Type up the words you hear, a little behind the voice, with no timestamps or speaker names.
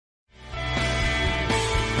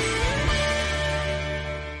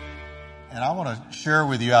And I want to share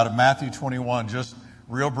with you out of Matthew 21, just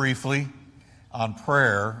real briefly, on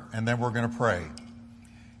prayer, and then we're going to pray.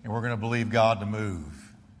 And we're going to believe God to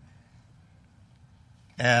move.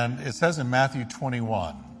 And it says in Matthew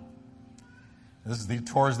 21, this is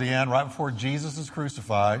towards the end, right before Jesus is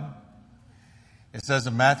crucified. It says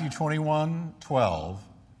in Matthew 21:12,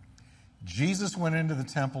 Jesus went into the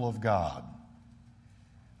temple of God.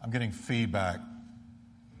 I'm getting feedback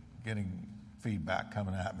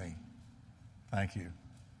coming at me. Thank you.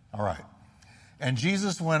 All right. And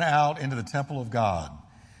Jesus went out into the temple of God.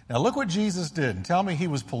 Now look what Jesus did, and tell me he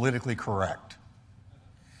was politically correct.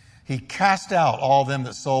 He cast out all them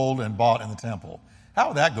that sold and bought in the temple. How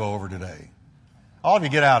would that go over today? All of you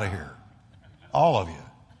get out of here. All of you.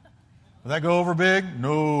 Would that go over big?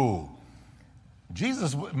 No.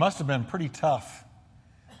 Jesus must have been pretty tough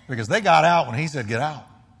because they got out when he said get out.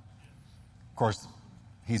 Of course,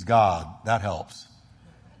 he's God. That helps.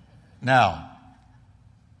 Now,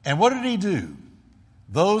 and what did he do?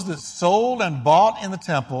 Those that sold and bought in the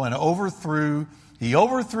temple and he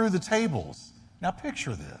overthrew the tables. Now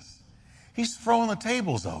picture this. He's throwing the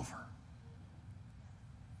tables over.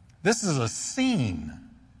 This is a scene.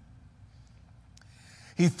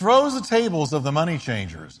 He throws the tables of the money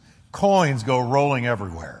changers. Coins go rolling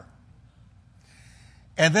everywhere.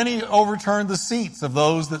 And then he overturned the seats of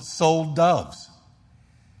those that sold doves.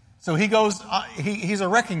 So he goes, he's a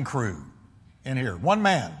wrecking crew in here. One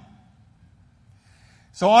man.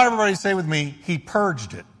 So I want everybody to say with me, he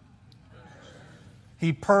purged it.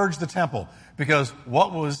 He purged the temple. Because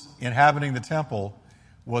what was inhabiting the temple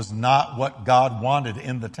was not what God wanted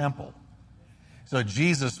in the temple. So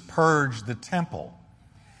Jesus purged the temple.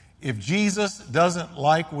 If Jesus doesn't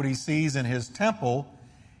like what he sees in his temple,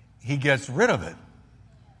 he gets rid of it.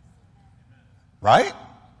 Right?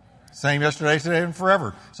 Same yesterday, today, and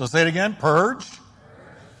forever. So say it again, purged.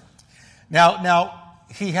 Now,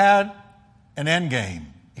 he had an end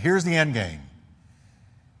game. Here's the end game.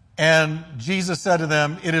 And Jesus said to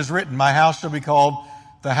them, it is written, my house shall be called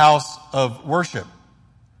the house of worship.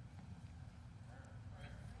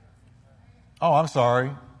 Oh, I'm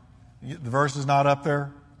sorry. The verse is not up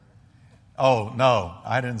there? Oh, no,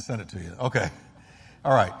 I didn't send it to you. Okay.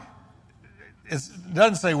 All right. It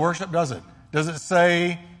doesn't say worship, does it? Does it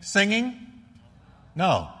say singing?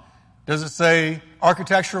 No. Does it say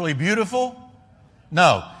architecturally beautiful?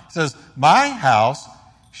 No. It says, my house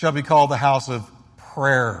shall be called the house of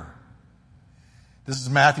prayer. This is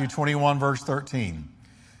Matthew 21, verse 13.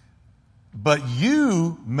 But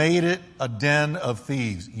you made it a den of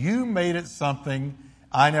thieves. You made it something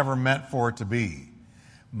I never meant for it to be.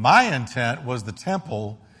 My intent was the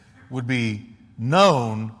temple would be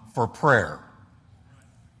known for prayer.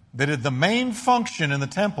 That the main function in the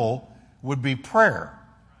temple would be prayer.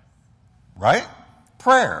 Right?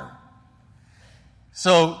 Prayer.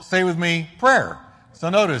 So say with me, prayer. So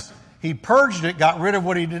notice, he purged it, got rid of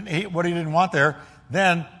what he didn't want there,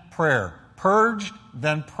 then prayer. Purged,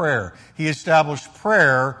 then prayer. He established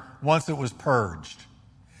prayer once it was purged.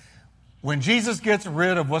 When Jesus gets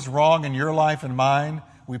rid of what's wrong in your life and mine,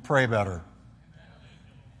 we pray better.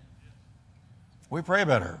 We pray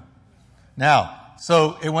better. Now,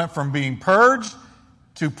 so it went from being purged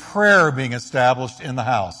to prayer being established in the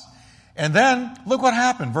house. And then, look what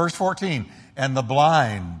happened. Verse 14. And the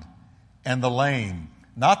blind and the lame,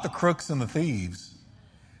 not the crooks and the thieves,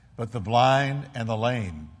 but the blind and the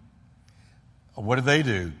lame. What did they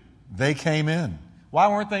do? They came in. Why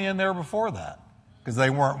weren't they in there before that? Because they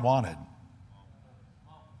weren't wanted.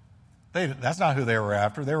 That's not who they were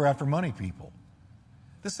after. They were after money people.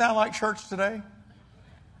 Does this sound like church today?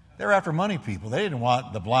 They were after money people. They didn't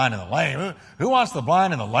want the blind and the lame. Who wants the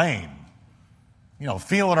blind and the lame? You know,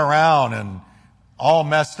 feeling around and all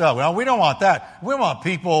messed up. Well, we don't want that. We want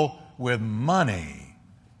people with money.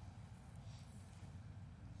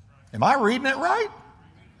 Am I reading it right?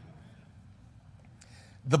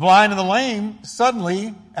 The blind and the lame,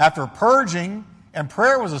 suddenly, after purging and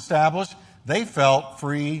prayer was established, they felt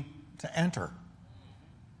free to enter.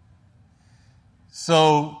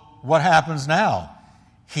 So what happens now?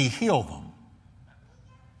 He healed them.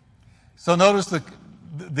 So notice the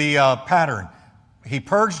pattern. He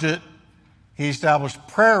purged it, he established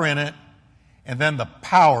prayer in it, and then the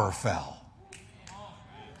power fell.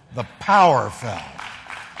 The power fell.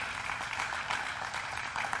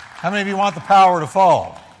 How many of you want the power to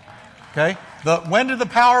fall? Okay. When did the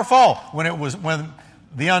power fall? When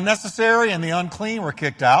the unnecessary and the unclean were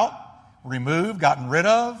kicked out, removed, gotten rid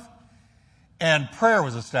of, and prayer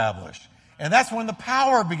was established. And that's when the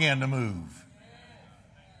power began to move.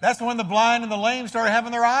 That's when the blind and the lame started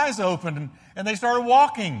having their eyes opened and they started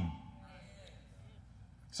walking.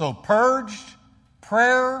 So purged,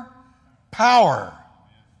 prayer, power.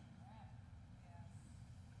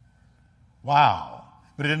 Wow.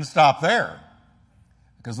 But it didn't stop there.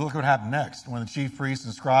 Because look what happened next. When the chief priests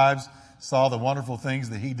and scribes saw the wonderful things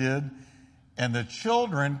that he did, and the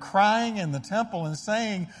children crying in the temple and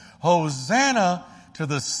saying, Hosanna to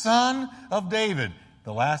the Son of David.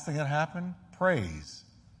 The last thing that happened, praise,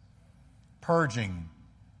 purging,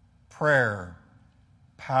 prayer,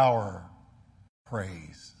 power,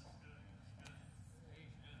 praise.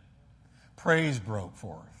 Praise broke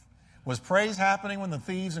forth. Was praise happening when the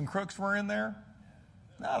thieves and crooks were in there?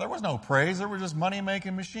 No, there was no praise. There was just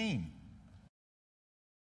money-making machine.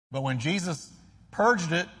 But when Jesus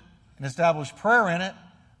purged it and established prayer in it,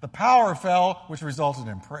 the power fell, which resulted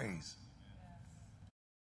in praise.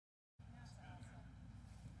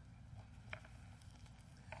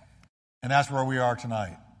 And that's where we are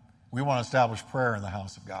tonight. We want to establish prayer in the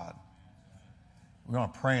house of God. We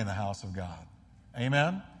want to pray in the house of God.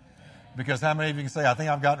 Amen? Because how many of you can say, I think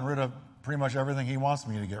I've gotten rid of pretty much everything he wants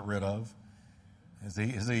me to get rid of?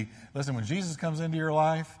 Listen, when Jesus comes into your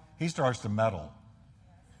life, he starts to meddle.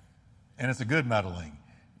 And it's a good meddling.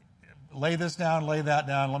 Lay this down, lay that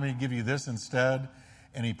down, let me give you this instead.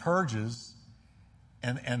 And he purges,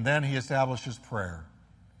 and then he establishes prayer.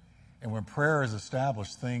 And when prayer is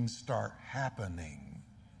established, things start happening.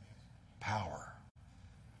 Power.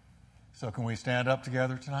 So can we stand up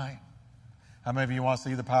together tonight? How many of you want to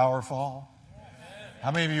see the power fall?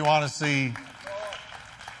 How many of you want to see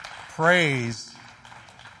praise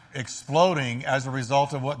exploding as a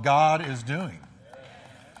result of what God is doing?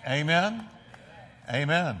 Amen?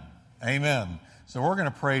 Amen. Amen. So we're going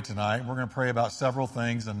to pray tonight. We're going to pray about several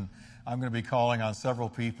things, and I'm going to be calling on several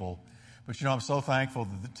people. But, I'm so thankful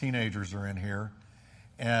that the teenagers are in here.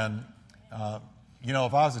 And,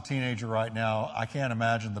 if I was a teenager right now, I can't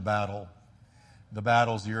imagine the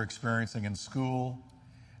battles you're experiencing in school,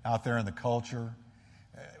 out there in the culture.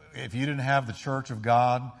 If you didn't have the church of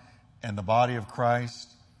God and the body of Christ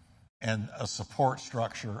and a support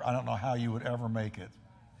structure, I don't know how you would ever make it.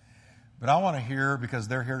 But I want to hear, because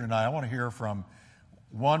they're here tonight, I want to hear from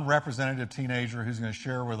one representative teenager who's going to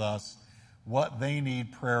share with us what they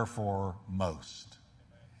need prayer for most.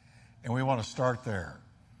 And we want to start there.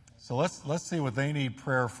 So let's see what they need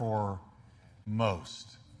prayer for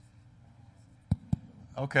most.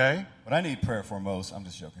 Okay. What I need prayer for most, I'm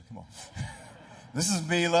just joking, come on. This is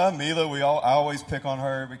Mila. I always pick on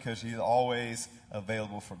her because she's always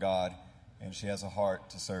available for God and she has a heart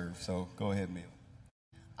to serve. So go ahead, Mila.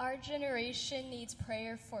 Our generation needs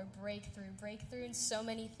prayer for breakthrough in so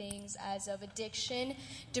many things as of addiction,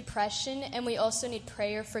 depression, and we also need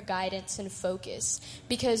prayer for guidance and focus.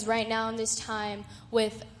 Because right now in this time,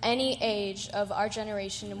 with any age of our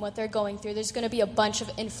generation and what they're going through, there's going to be a bunch of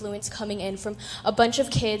influence coming in from a bunch of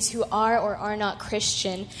kids who are or are not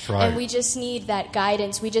Christian. Right. And we just need that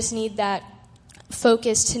guidance. We just need that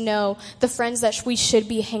focus to know the friends that we should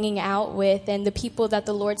be hanging out with and the people that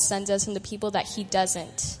the Lord sends us and the people that he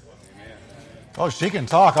doesn't. Oh, she can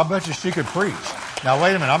talk. I bet you she could preach. Now, wait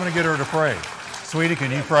a minute. I'm going to get her to pray. Sweetie,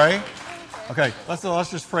 can you pray? Okay,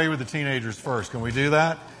 let's just pray with the teenagers first. Can we do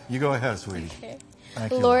that? You go ahead, sweetie. Okay.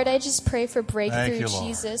 Thank you, Lord, I just pray for breakthrough, you, Lord.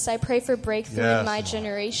 Jesus. I pray for breakthrough Yes, in my Lord.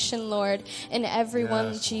 generation, Lord, and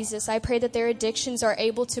everyone, Yes, Jesus. I pray that their addictions are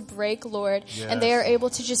able to break, Lord, and they are able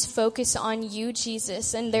to just focus on you,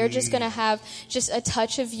 Jesus, and they're just going to have just a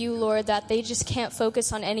touch of you, Lord, that they just can't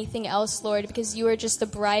focus on anything else, Lord, because you are just the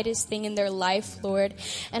brightest thing in their life, Lord.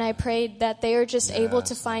 And I pray that they are just able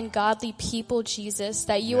to find godly people, Jesus,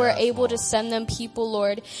 that you are able to send them people,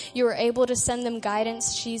 Lord. You are able to send them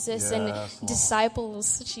guidance, Jesus, and disciples,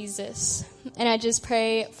 Jesus. And I just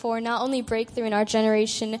pray for not only breakthrough in our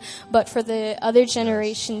generation, but for the other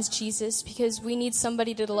generations, Jesus, because we need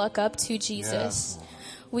somebody to look up to, Jesus.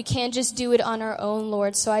 We can't just do it on our own,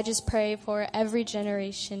 Lord. So I just pray for every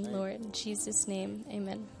generation, Lord. In Jesus' name,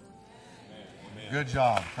 amen. Good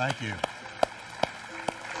job. Thank you.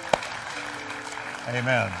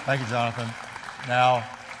 Amen. Thank you, Jonathan. Now,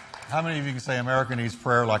 how many of you can say America needs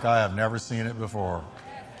prayer like I have never seen it before?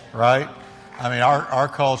 Right? I mean, our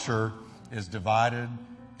culture is divided.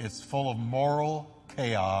 It's full of moral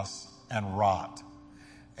chaos and rot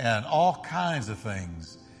and all kinds of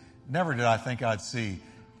things. Never did I think I'd see.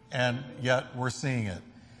 And yet we're seeing it.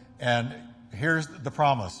 And here's the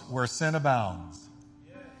promise. Where sin abounds,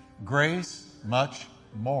 grace much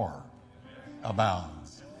more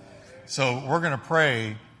abounds. So we're going to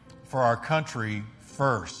pray for our country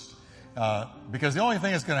first. Because the only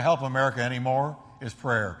thing that's going to help America anymore is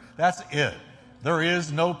prayer. That's it. There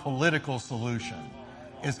is no political solution.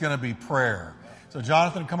 It's going to be prayer. So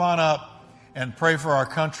Jonathan, come on up. and pray for our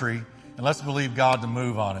country, and let's believe God to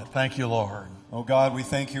move on it. Thank you, Lord. Oh God, we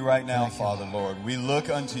thank you right now, Father, Lord. We look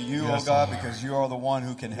unto you, Yes, oh God, Lord. because you are the one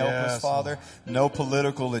who can help Yes, us, Father. No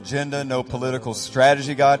political agenda, no political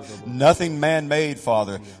strategy, God. Nothing man-made,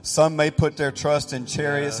 Father. Some may put their trust in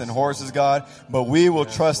chariots and horses, God, but we will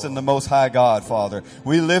trust in the Most High God, Father.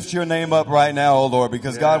 We lift your name up right now, oh Lord,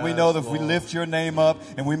 because God, we know that if we lift your name up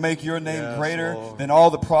and we make your name greater than all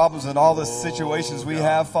the problems and all the situations we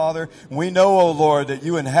have, Father, we know, oh Lord, that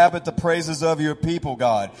you inhabit the praises of your people,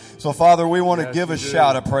 God. So, Father, we want to give a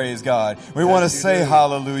shout of praise, God. We want to say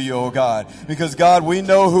hallelujah, oh God, because God, we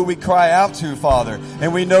know who we cry out to, Father,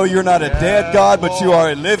 and we know you're not a dead God, but you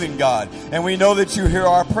are a living God, and we know that you hear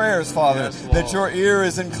our prayers, Father, that your ear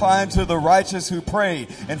is inclined to the righteous who pray,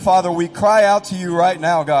 and Father, we cry out to you right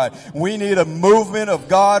now, God. We need a movement of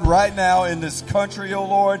God right now in this country, oh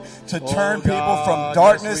Lord, to turn people from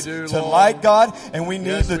darkness to light, God, and we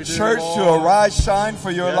need the church to arise, shine,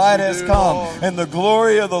 for your light has come, and the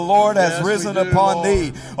glory of the Lord has risen upon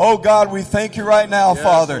thee. Oh God, we thank you right now,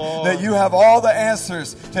 Father, that you have all the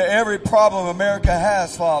answers to every problem America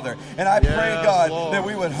has, Father. And I pray, God, that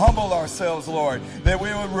we would humble ourselves, Lord, that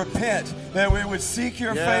we would repent, that we would seek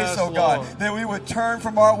your face, oh God, that we would turn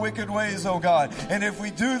from our wicked ways, oh God. And if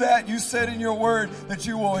we do that, you said in your word that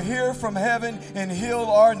you will hear from heaven and heal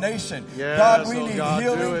our nation. God, we need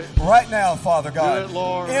healing right now, Father God.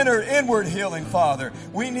 Inward healing, Father.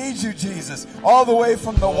 We need you, Jesus, all the way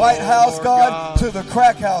from the White House, God, to the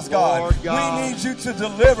crack house, God. We need you to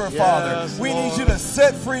deliver, Father. We need you to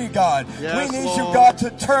set free, God. We need you, God, to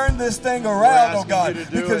turn this thing around, oh God,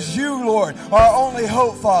 because you, Lord, are our only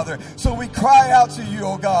hope, Father. So we cry out to you,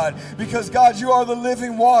 oh God, because, God, you are the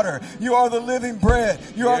living water. You are the living bread.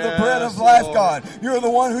 You are the bread of life, God. You are the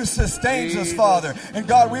one who sustains us, Father. And,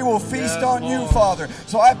 God, we will feast on you, Father.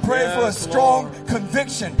 So I pray for a strong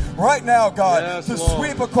conviction right now, God, to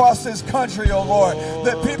sweep across this country, oh Lord,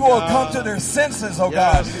 that people will come to their senses, oh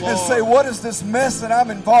God, and say, what is this mess that I'm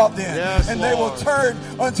involved in? And they will turn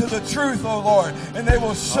unto the truth, oh Lord, and they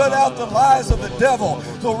will shut out the lies of the devil.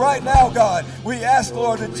 So right now, God, we ask,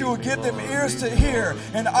 Lord, that you will give them ears to hear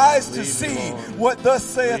and eyes to see what thus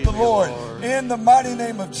saith the Lord. In the mighty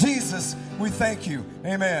name of Jesus, we thank you.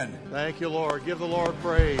 Amen. Thank you, Lord. Give the Lord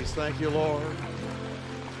praise. Thank you, Lord.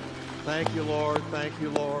 Thank you, Lord. Thank you,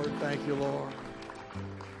 Lord. Thank you, Lord.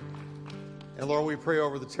 And Lord, we pray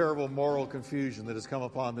over the terrible moral confusion that has come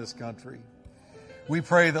upon this country. We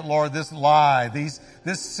pray that, Lord, this lie, this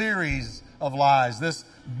series of lies, this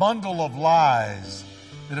bundle of lies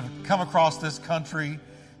that have come across this country,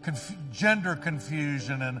 gender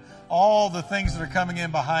confusion and all the things that are coming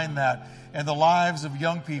in behind that, and the lives of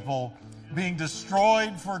young people being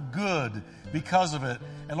destroyed for good because of it.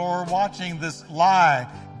 And Lord, we're watching this lie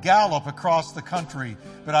gallop across the country.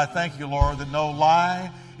 But I thank you, Lord, that no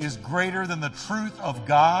lie is greater than the truth of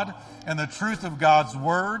God and the truth of God's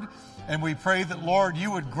word. And we pray that, Lord, you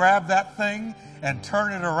would grab that thing and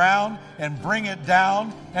turn it around and bring it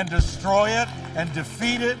down and destroy it and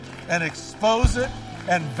defeat it and expose it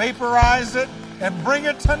and vaporize it and bring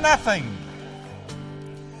it to nothing.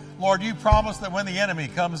 Lord, you promised that when the enemy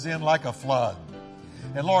comes in like a flood,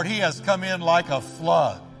 and Lord, he has come in like a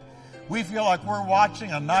flood, we feel like we're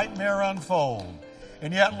watching a nightmare unfold.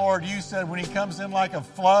 And yet, Lord, you said when he comes in like a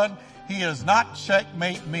flood, he does not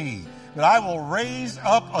checkmate me, but I will raise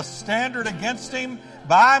up a standard against him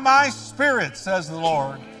by my Spirit, says the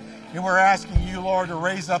Lord. And we're asking you, Lord, to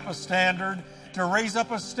raise up a standard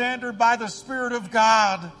by the Spirit of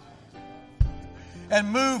God,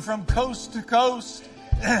 and move from coast to coast,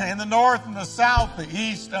 in the north and the south, the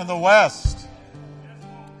east and the west.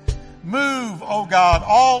 Move, oh God,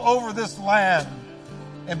 all over this land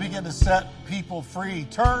and begin to set people free.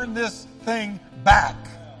 Turn this thing back.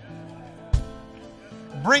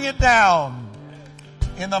 Bring it down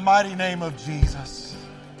in the mighty name of Jesus.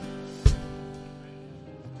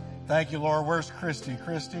 Thank you, Lord. Where's Christy?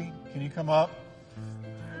 Christy, can you come up?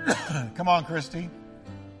 Come on, Christy.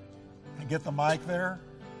 Get the mic there.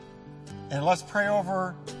 And let's pray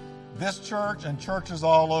over this church and churches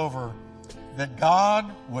all over, that God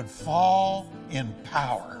would fall in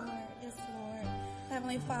power. Yes, Lord.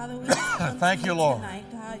 Heavenly Father, we come thank you, Lord. Tonight,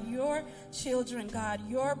 God, your children, God,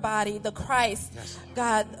 your body, the Christ, yes,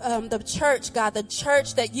 God, the church, God, the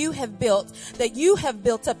church that you have built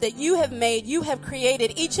up, that you have made, you have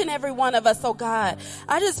created, each and every one of us, oh God.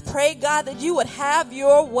 I just pray, God, that you would have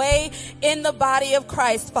your way in the body of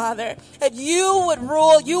Christ, Father. That you would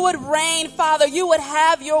rule, you would reign, Father. You would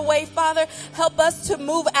have your way, Father. Help us to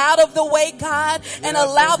move out of the way, God, and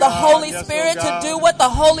allow the Holy Spirit to do what the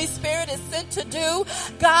Holy Spirit is sent to do.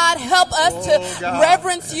 God, help us to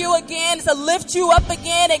reverence you again, to lift you up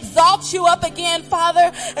again, exalt you up again,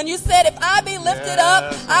 Father. And you said, if I be lifted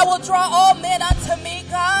up, I will draw all men unto me,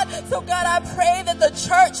 God. So God, I pray that the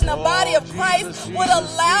church and the body of Christ would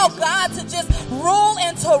allow God to just rule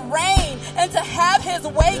and to reign and to have his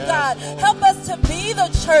way, God. Help us to be the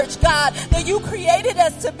church, God, that you created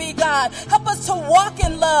us to be, God. Help us to walk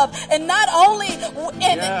in love, and not only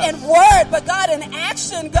in word, but God, in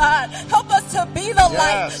action, God. Help us to be the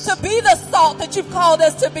light, to be the salt that you've called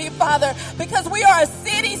us to be, Father, because we are a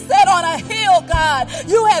city set on a hill, God.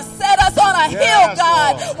 You have set us on a hill,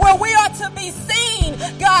 God, where we are to be seen,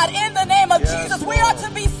 God, in the name of Jesus. We are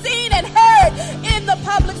to be seen and heard in the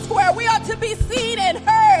public square. We are to be seen and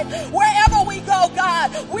heard wherever we go,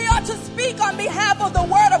 God. We are to speak on behalf of the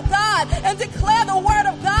word of God and declare the word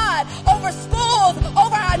of God over schools,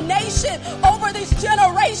 over our nation, over this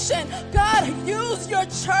generation. God, use your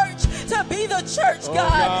church to be the church,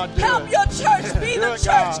 God. Help your church be the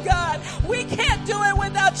church, God. We can't do it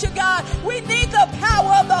without you, God. We need the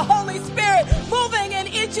power of the Holy Spirit moving in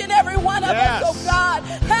each and every one of us, oh God.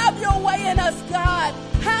 Have your way in us, God.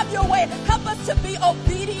 Have your way. Help us to be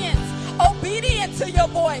obedient to your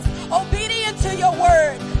voice, obedient to your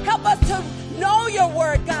word. Help us to know your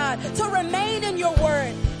word, God, to remain in your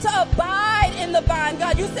word, to abide in the vine,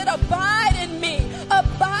 God. You said, abide in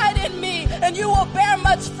me, and you will bear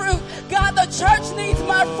much fruit. God, the church needs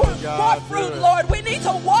more fruit, Lord. We need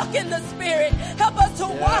to walk in the Spirit. Help us to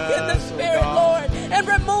walk in the Spirit, Lord, and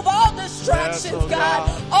remove all distractions, God.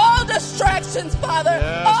 All distractions, Father.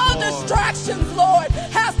 All distractions, Lord,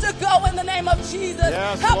 has to go in the name of Jesus.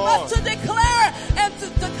 Help us to declare and to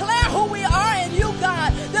declare who we are in you,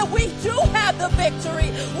 God, that we do have the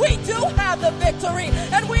victory. We do have the victory,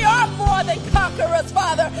 and we are more than conquerors,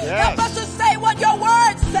 Father. Help us to say what your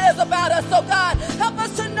word says about us, oh God. Help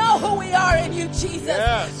us to know who we are in you, Jesus.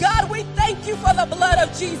 God, we thank you for the blood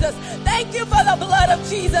of Jesus. Thank you for the blood of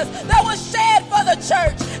Jesus that was shed for the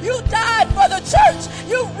church. You died for the church.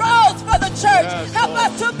 You rose for the church. Help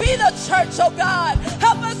us to be the church, oh God.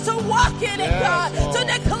 Help us to walk in it, God, to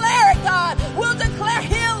declare it, God. We'll declare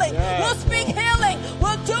healing. We'll speak healing.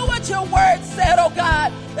 We'll do what your word said, oh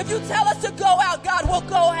God. If you tell us to go out, God, we'll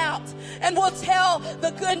go out. And we'll tell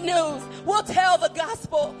the good news. We'll tell the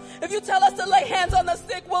gospel. If you tell us to lay hands on the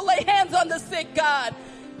sick, we'll lay hands on the sick, God.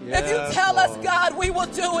 If you tell us, God, we will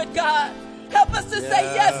do it, God. Help us to say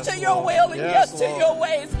yes to your will and yes to your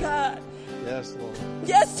ways, God. Yes, Lord.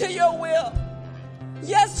 Yes to your will.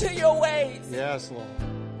 Yes to your ways. Yes, Lord.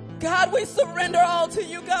 God, we surrender all to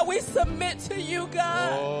you, God. We submit to you,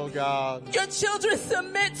 God. Oh, God. Your children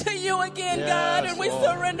submit to you again, God, and we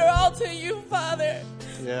surrender all to you, Father.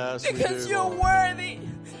 Yes, because we do, you're Lord. worthy.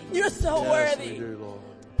 You're so worthy. We do, Lord.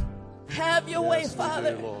 Have your way,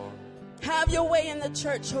 Father. We do, Lord. Have your way in the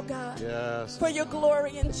church, oh God. Yes. For your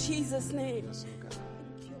glory in Jesus' name. Yes, oh God.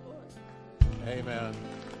 Thank you, Lord. Amen.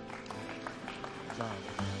 John.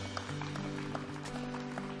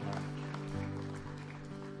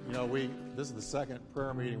 You know, this is the second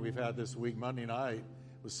prayer meeting we've had this week. Monday night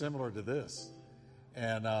was similar to this.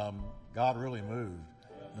 And God really moved.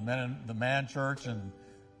 The man church and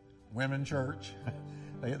women church,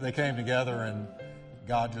 they came together and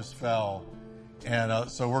God just fell. And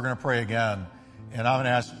so we're going to pray again. And I'm going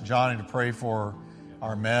to ask Johnny to pray for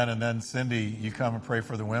our men. And then Cindy, you come and pray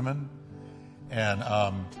for the women. And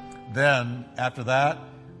then after that,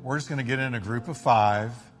 we're just going to get in a group of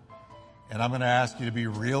 5. And I'm going to ask you to be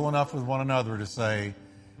real enough with one another to say,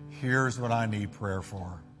 here's what I need prayer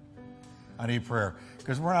for. I need prayer.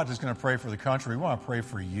 Because we're not just going to pray for the country. We want to pray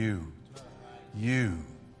for you. You.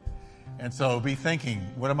 And so be thinking,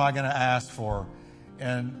 what am I going to ask for?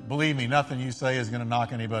 And believe me, nothing you say is going to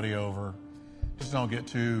knock anybody over. Just don't get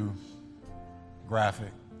too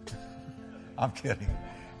graphic. I'm kidding.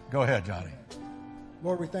 Go ahead, Johnny.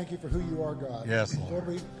 Lord, we thank you for who you are, God. Yes, Lord. Lord,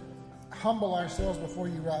 we humble ourselves before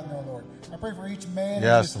you right now, Lord. I pray for each man in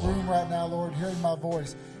Yes, this Lord. room right now, Lord, hearing my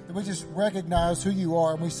voice, that we just recognize who you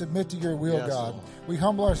are and we submit to your will, Yes, God. Lord. We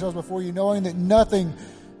humble ourselves before you, knowing that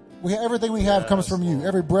everything we have comes from you. Lord.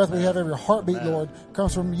 Every breath we have, every heartbeat, Amen. Lord,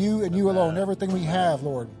 comes from you and you alone. Everything we have,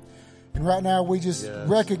 Lord. And right now we just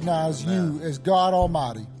recognize you as God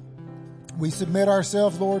Almighty. We submit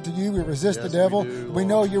ourselves, Lord, to you. We resist the devil. we do, We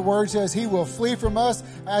know your word says he will flee from us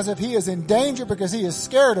as if he is in danger because he is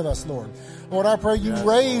scared of us, Lord. Lord, I pray you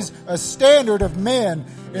raise a standard of men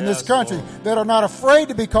in this country that are not afraid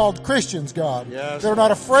to be called Christians, God. Yes, that are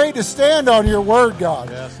not afraid to stand on your word, God.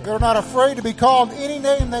 Yes, that are not afraid to be called any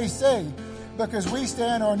name they say because we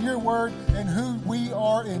stand on your word and who we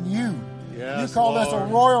are in you. Yes, You called us a Lord.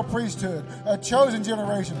 royal priesthood, a chosen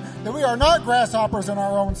generation, that we are not grasshoppers in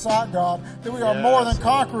our own sight, God, that we are more than Yes,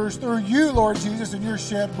 conquerors through you, Lord Jesus, and your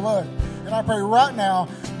shed blood. And I pray right now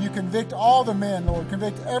you convict all the men, Lord.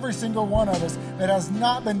 Convict every single one of us that has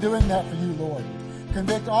not been doing that for you, Lord.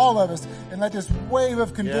 Convict all of us and let this wave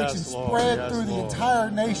of conviction Yes, Lord. spread Yes, through the Lord. entire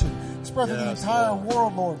nation, spread through the Yes, entire Lord.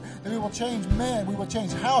 world, Lord. That we will change men, we will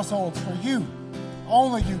change households for you.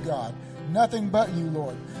 Only you, God. Nothing but you,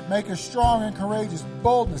 Lord. Make us strong and courageous,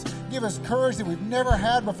 boldness. Give us courage that we've never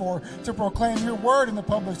had before to proclaim your word in the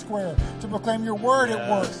public square, to proclaim your word at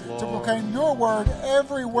work, Yes, to Lord. proclaim your word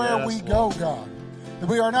everywhere Yes, we Lord. go, God. That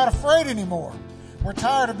we are not afraid anymore. We're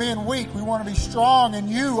tired of being weak. We want to be strong in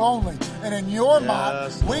you only. And in your might,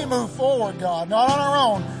 Yes, we Lord. move forward, God. Not on our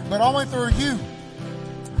own, but only through you.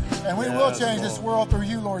 And we will Yes, change this Lord. world through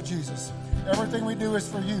you, Lord Jesus. Everything we do is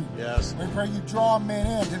for you. Yes, We Lord. pray you draw men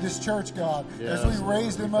into this church, God, as we Yes,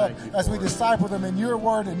 raise Lord. them We up, thank you as we for it. disciple them in your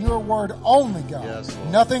word and your word only, God. Yes,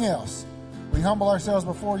 Lord. Nothing else. We humble ourselves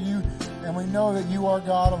before you, and we know that you are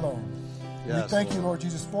God alone. We Yes, thank you, Lord. Lord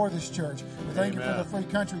Jesus, for this church. We thank you for Amen. the free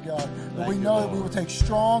country, God. But Thank we you, know that we Lord. will take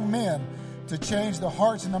strong men to change the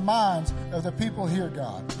hearts and the minds of the people here,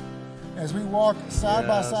 God. As we walk side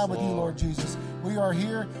by Yes, side with you, Lord. Lord Jesus, we are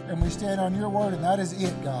here and we stand on your word, and that is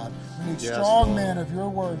it, God. We need Yes, strong Lord. men of your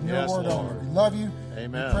word and Yes, your word Lord. only. We love you.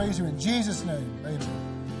 Amen. We praise you in Jesus' name. Amen.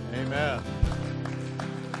 Amen.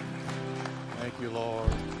 Thank you, Lord.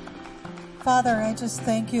 Father, I just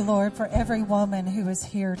thank you, Lord, for every woman who is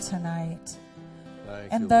here tonight.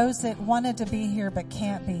 Thank And you, those that wanted to be here but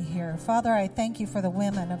can't be here. Father, I thank you for the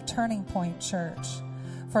women of Turning Point Church.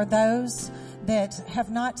 For those that have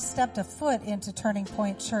not stepped a foot into Turning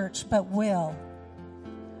Point Church but will.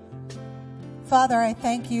 Father, I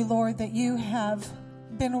thank you, Lord, that you have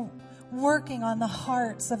been working on the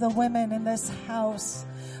hearts of the women in this house.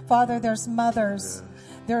 Father, there's mothers,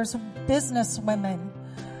 there's business women,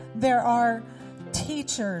 there are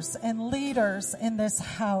teachers and leaders in this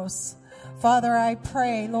house. Father, I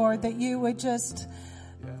pray, Lord, that you would just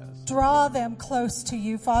draw them close to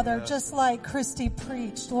you, Father, just like Christy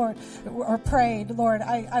preached, Lord, or prayed, Lord.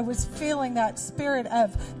 I was feeling that spirit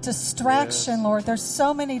of distraction, Lord. There's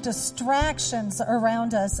so many distractions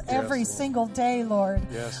around us every Lord. single day, Lord.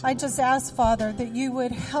 Yes, I just ask, Father, that you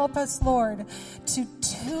would help us, Lord, to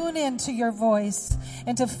tune into your voice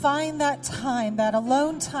and to find that time, that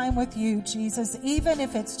alone time with you, Jesus, even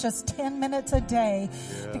if it's just 10 minutes a day.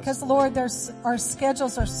 Because, Lord, our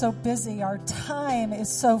schedules are so busy. Our time is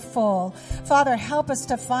so full. Father, help us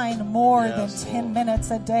to find more Yes, than 10 Lord.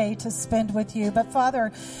 minutes a day to spend with you. But,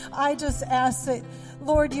 Father, I just ask that,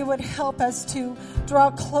 Lord, you would help us to draw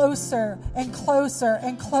closer and closer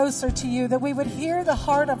and closer to you, that we would hear the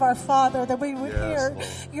heart of our Father, that we would Yes, hear Lord.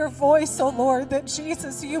 your voice, oh Lord, that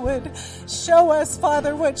Jesus, you would show us,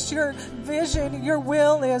 Father, what your vision, your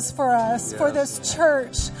will is for us, for Yes, this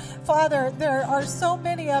church. Father, there are so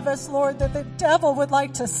many of us, Lord, that the devil would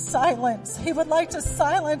like to silence. He would like to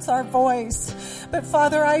silence our voice. But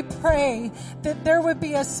Father, I pray that there would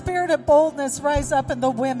be a spirit of boldness rise up in the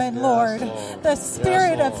women, Yes, Lord. Lord. The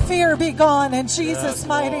spirit Yes, of Lord. fear be gone in Jesus' Yes,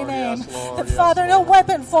 mighty Lord. name. Yes, Lord. That Yes, Father, no Lord.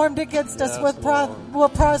 weapon formed against us Yes, Lord. will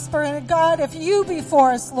prosper. And God, if you be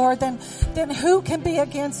for us, Lord, then who can be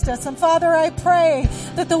against us? And Father, I pray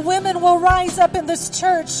that the women will rise up in this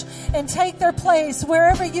church and take their place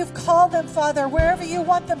wherever you've called them, Father, wherever you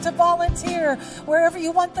want them to volunteer, wherever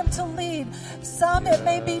you want them to lead. Some it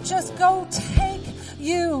may be just go take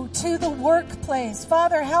you to the workplace.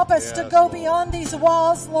 Father, help us to Yes, go Lord. beyond these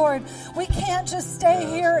walls, Lord. We can't just stay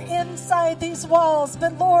Yes, here Lord. inside these walls,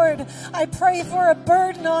 but Lord, I pray for a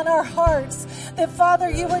burden on our hearts, that Father,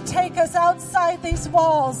 you would take us outside these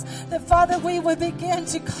walls, that Father, we would begin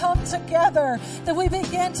to come together, that we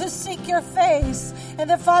begin to seek your face, and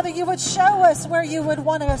that Father, you would show us where you would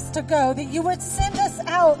want us to go, that you would send us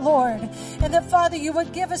out, Lord, and that Father, you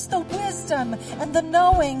would give us the wisdom and the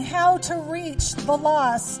knowing how to reach the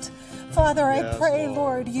lost. Father, I Yes, pray, Lord.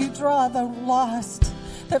 Lord, you draw the lost.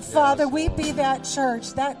 That, Father, we Lord. be that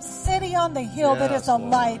church, that city on the hill that Yes, is a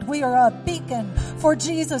Lord. light. We are a beacon for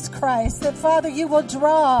Jesus Christ. That, Father, you will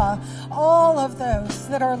draw all of those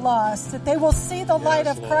that are lost. That they will see the light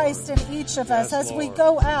of Lord. Christ in each of us Yes, as we Lord.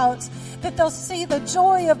 go out. That they'll see the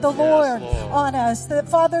joy of the Lord Lord. on us. That,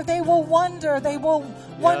 Father, they will wonder. They will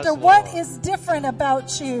wonder Lord. what is different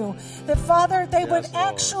about you. That, Father, they would Yes, Lord.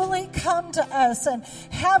 actually come to us and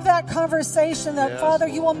have that conversation. That, Yes, Father,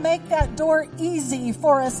 you will Lord. make that door easy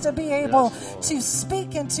for us to be able Yes, Lord. to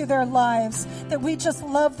speak into their lives. That we just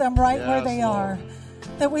love them right where Yes, they Lord. are.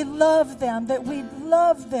 That we love them. That we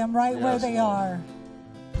love them right where Yes, they Lord. are.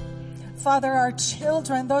 Father, our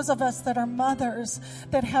children, those of us that are mothers,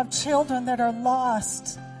 that have children that are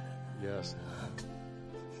lost. Yes.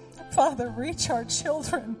 Father, reach our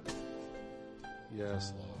children.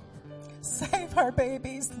 Yes, Lord. Save our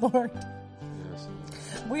babies, Lord. Yes, Lord.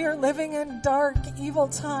 We are living in dark, evil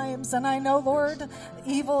times, and I know, Lord,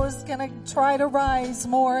 evil is going to try to rise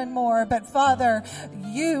more and more. But Father,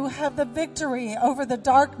 you have the victory over the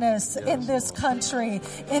darkness in this country,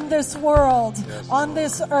 in this world, on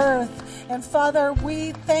this earth. And Father,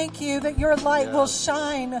 we thank you that your light will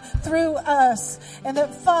shine through us, and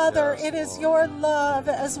that, Father, it is your love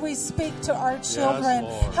as we speak to our children.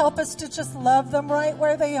 Help us to just love them right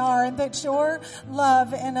where they are, and that your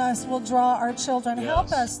love in us will draw our children.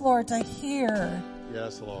 Help us, Lord, to hear.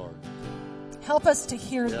 Yes, Lord. Help us to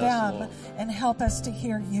hear them, and help us to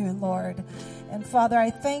hear you, Lord. And Father,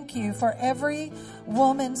 I thank you for every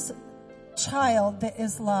woman's child that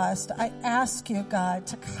is lost. I ask you, God,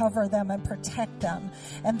 to cover them and protect them.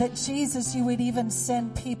 And that, Jesus, you would even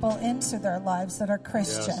send people into their lives that are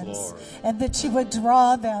Christians. And that you would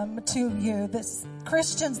draw them to you, that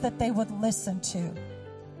Christians that they would listen to.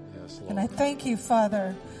 Yes, Lord. And I thank you,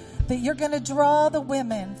 Father, that you're going to draw the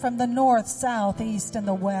women from the north, south, east, and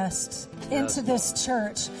the west into this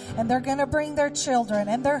church. And they're going to bring their children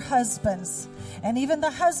and their husbands. And even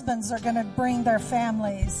the husbands are going to bring their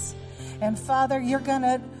families. And Father,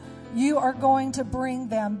 you are going to bring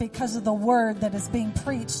them because of the word that is being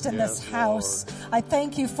preached in this house. Lord. I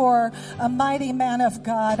thank you for a mighty man of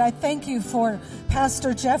God. I thank you for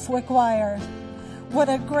Pastor Jeff Wickwire. What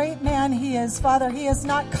a great man he is, Father. He is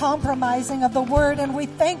not compromising of the word, and we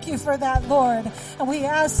thank you for that, Lord. And we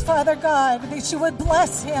ask, Father God, that you would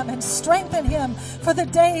bless him and strengthen him for the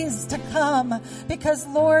days to come. Because,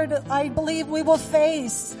 Lord, I believe we will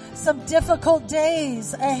face some difficult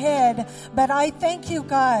days ahead. But I thank you,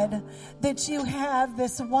 God, that you have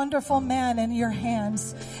this wonderful man in your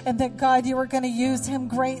hands, and that, God, you are going to use him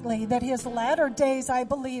greatly, that his latter days, I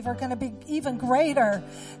believe, are going to be even greater.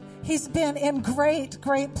 He's been in great,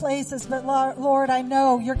 great places, but Lord, I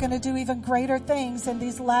know you're going to do even greater things in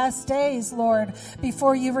these last days, Lord,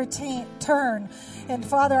 before you return. And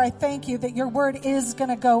Father, I thank you that your word is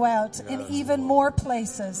going to go out in even more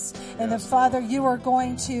places. And that, Father, you are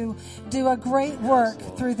going to do a great work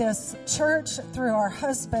through this church, through our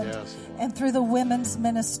husband, and through the women's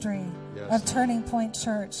ministry of Turning Point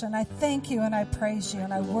Church. And I thank you and I praise you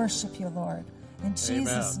and I worship you, Lord. In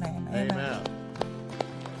Jesus' name, amen. Amen.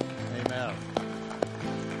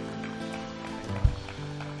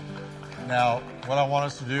 Now, what I want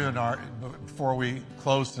us to do before we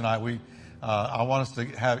close tonight, I want us to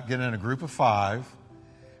get in a group of 5,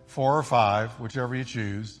 4 or 5, whichever you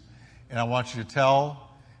choose, and I want you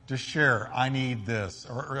to share, I need this,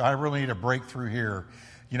 or I really need a breakthrough here.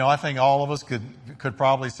 You know, I think all of us could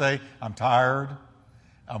probably say, I'm tired,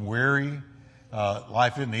 I'm weary,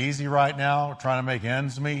 life isn't easy right now, we're trying to make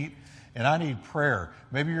ends meet. And I need prayer.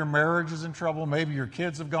 Maybe your marriage is in trouble. Maybe your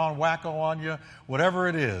kids have gone wacko on you. Whatever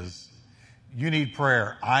it is, you need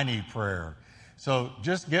prayer. I need prayer. So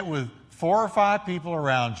just get with 4 or 5 people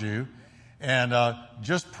around you and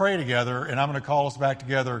just pray together. And I'm going to call us back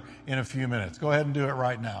together in a few minutes. Go ahead and do it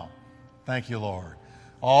right now. Thank you, Lord.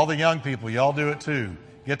 All the young people, y'all do it too.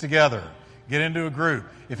 Get together. Get into a group.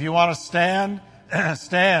 If you want to stand,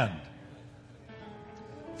 stand.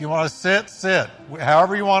 If you want to sit, sit.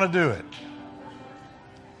 However you want to do it.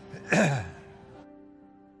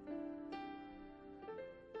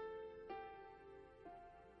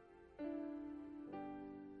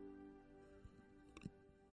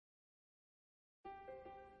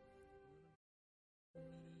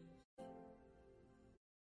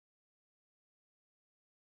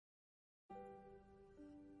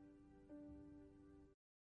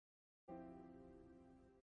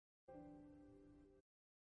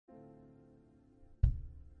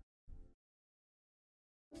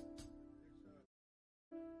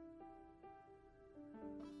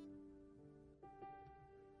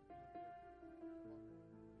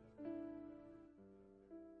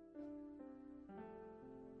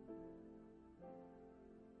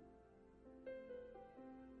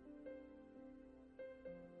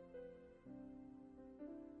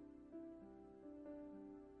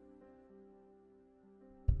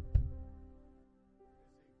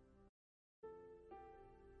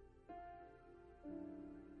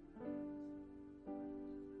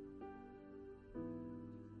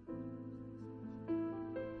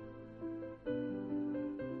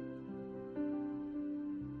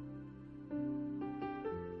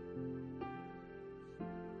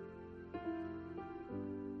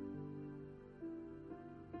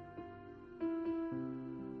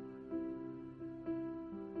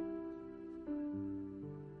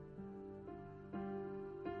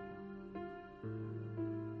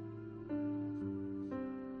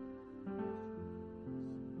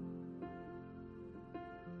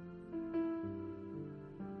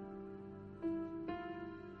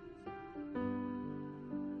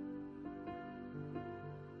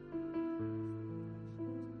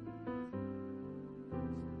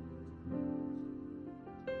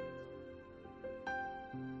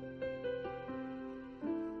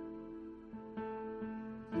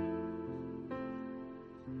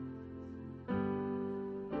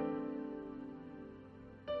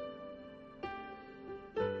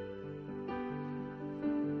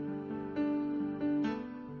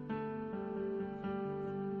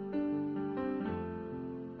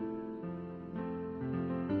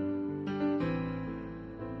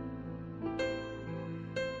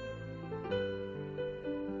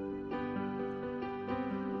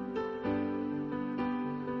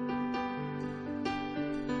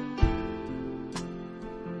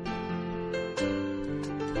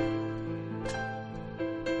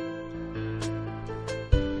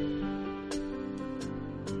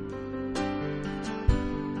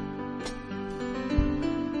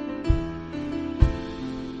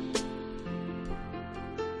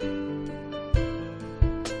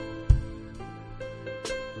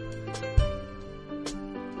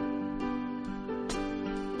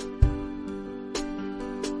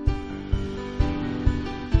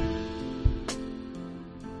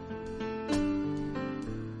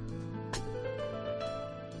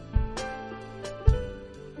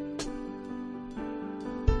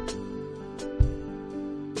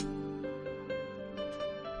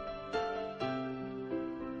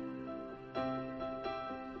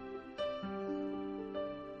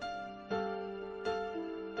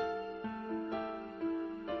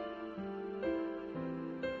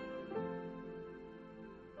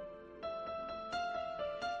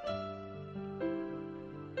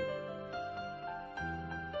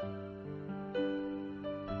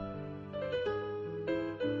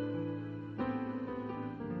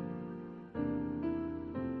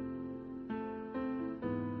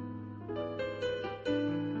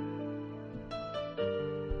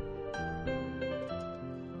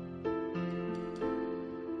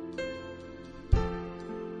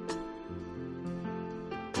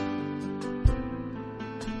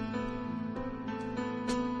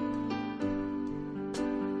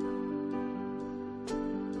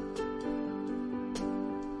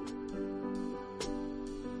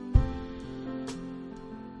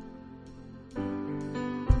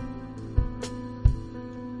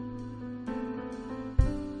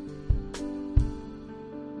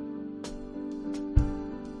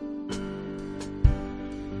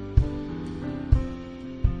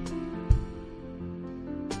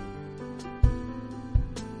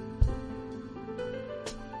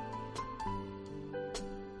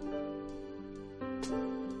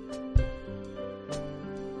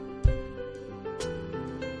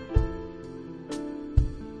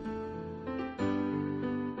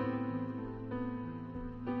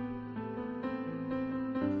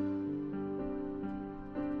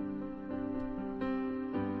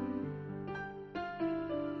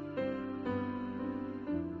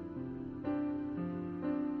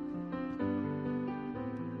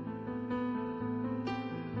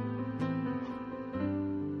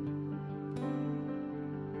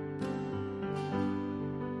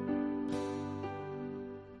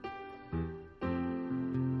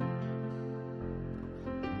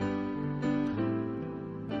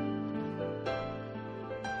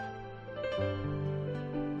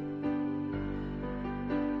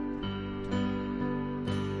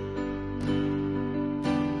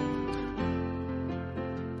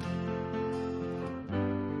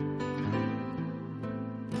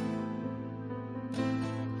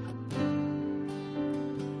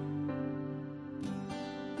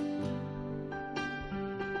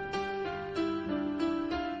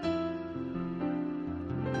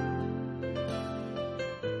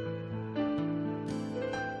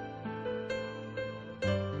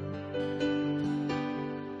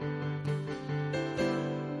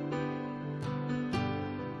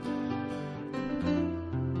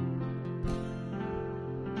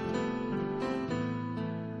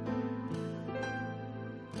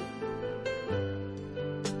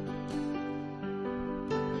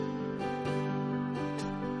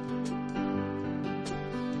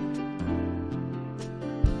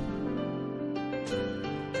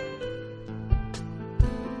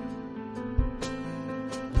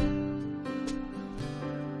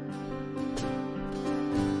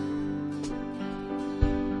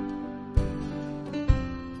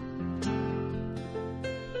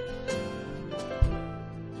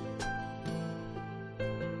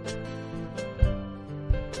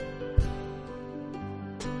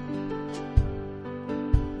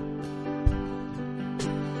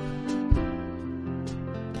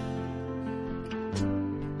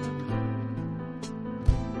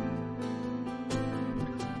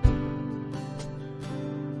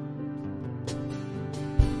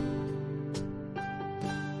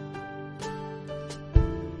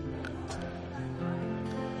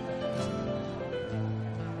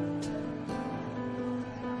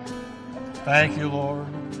 Thank you, Lord.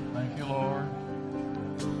 Thank you, Lord.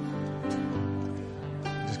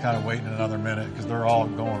 Just kind of waiting another minute because they're all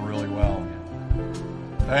going really well.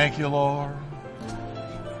 Thank you, Lord.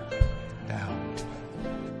 Down.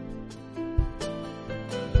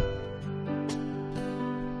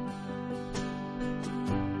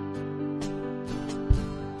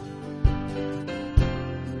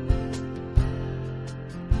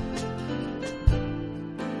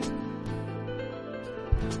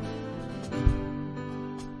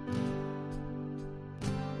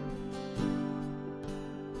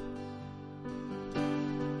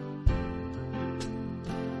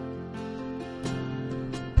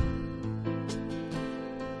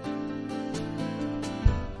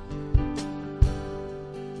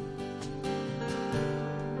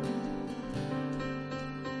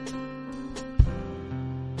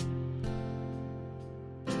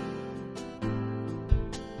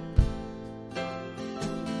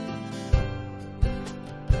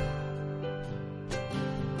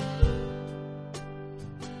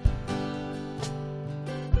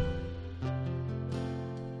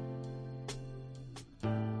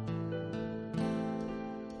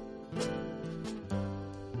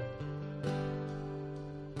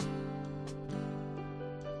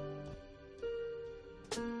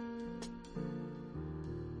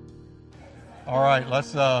 All right,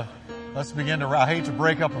 let's begin to. I hate to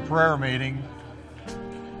break up a prayer meeting,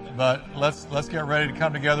 but let's get ready to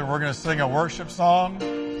come together. We're going to sing a worship song.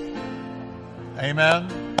 Amen.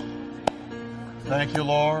 Thank you,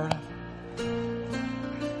 Lord.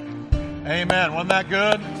 Amen. Wasn't that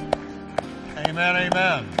good? Amen.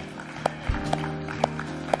 Amen.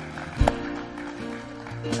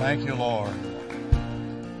 Thank you, Lord.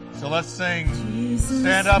 So let's sing.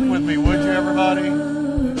 Stand up with me, would you, everybody?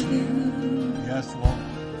 Yes, Lord.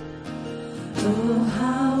 Oh,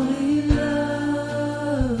 how we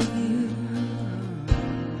love you.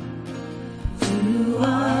 You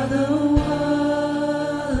are the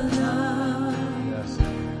one Yes.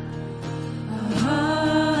 our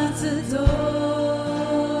hearts adore.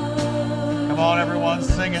 Come on, everyone,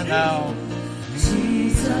 sing it now.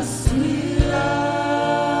 Jesus, we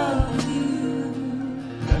love you.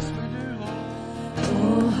 Yes, we do, Lord.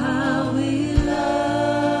 Oh, how we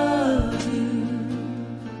love you.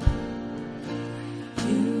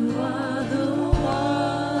 You are the one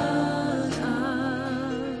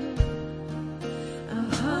our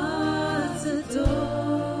hearts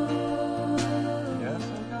adore. Yes,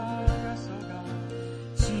 oh God. Yes, oh God.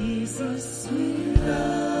 Jesus, we Come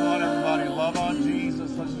love on, everybody, love on Jesus.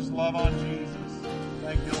 Let's just love on Jesus.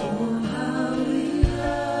 Thank you, Lord. how we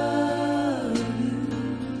love you.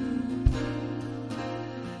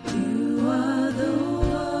 You are the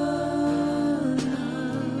one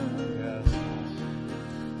Yes.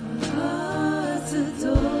 our hearts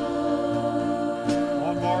adore.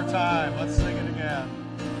 One more time. Let's sing it again.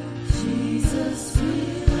 Jesus,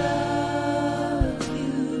 we love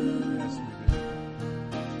you. Yes, we do.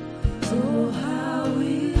 Oh, how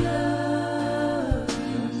we love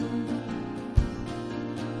you.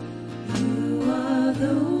 You are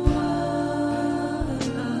the one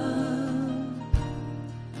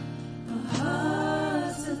our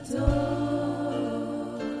hearts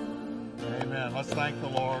adore. Amen. Let's thank the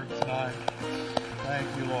Lord tonight. Thank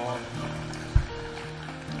you, Lord.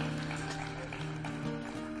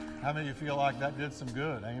 How many of you feel like that did some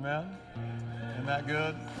good? Amen? Isn't that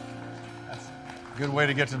good? That's a good way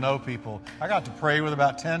to get to know people. I got to pray with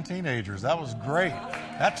about 10 teenagers. That was great.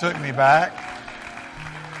 That took me back.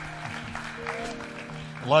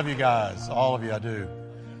 I love you guys. All of you, I do.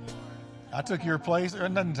 I took your place.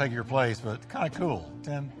 It doesn't take your place, but kind of cool.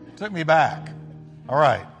 10 took me back. All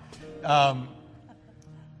right. I'm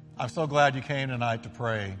so glad you came tonight to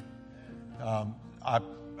pray.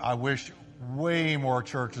 I wish way more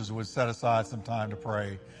churches would set aside some time to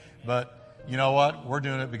pray. But you know what? We're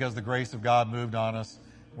doing it because the grace of God moved on us.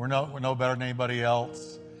 We're no better than anybody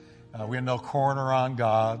else. We have no corner on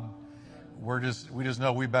God. We just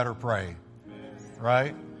know we better pray.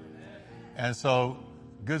 Right? And so,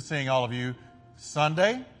 good seeing all of you.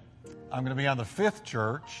 Sunday, I'm going to be on the 5th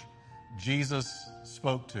church Jesus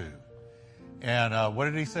spoke to. And what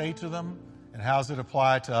did he say to them? And how does it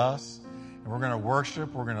apply to us? And we're going to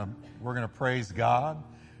worship. We're going to praise God.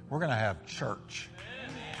 We're going to have church.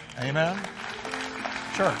 Amen?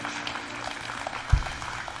 Church.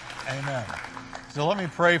 Amen. So let me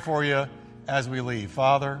pray for you as we leave.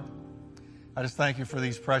 Father, I just thank you for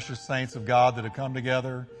these precious saints of God that have come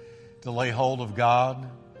together to lay hold of God,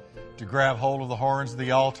 to grab hold of the horns of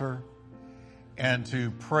the altar, and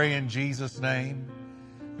to pray in Jesus' name.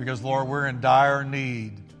 Because, Lord, we're in dire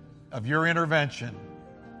need of your intervention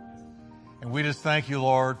And we just thank you,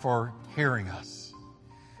 Lord, for hearing us.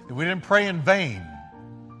 That we didn't pray in vain.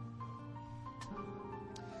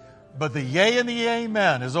 But the yea and the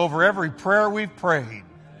amen is over every prayer we've prayed.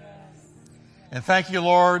 And thank you,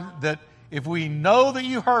 Lord, that if we know that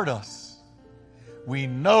you heard us, we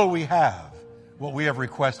know we have what we have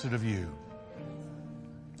requested of you.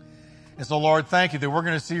 And so, Lord, thank you that we're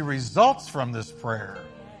going to see results from this prayer.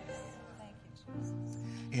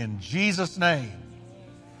 In Jesus' name,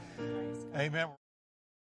 amen.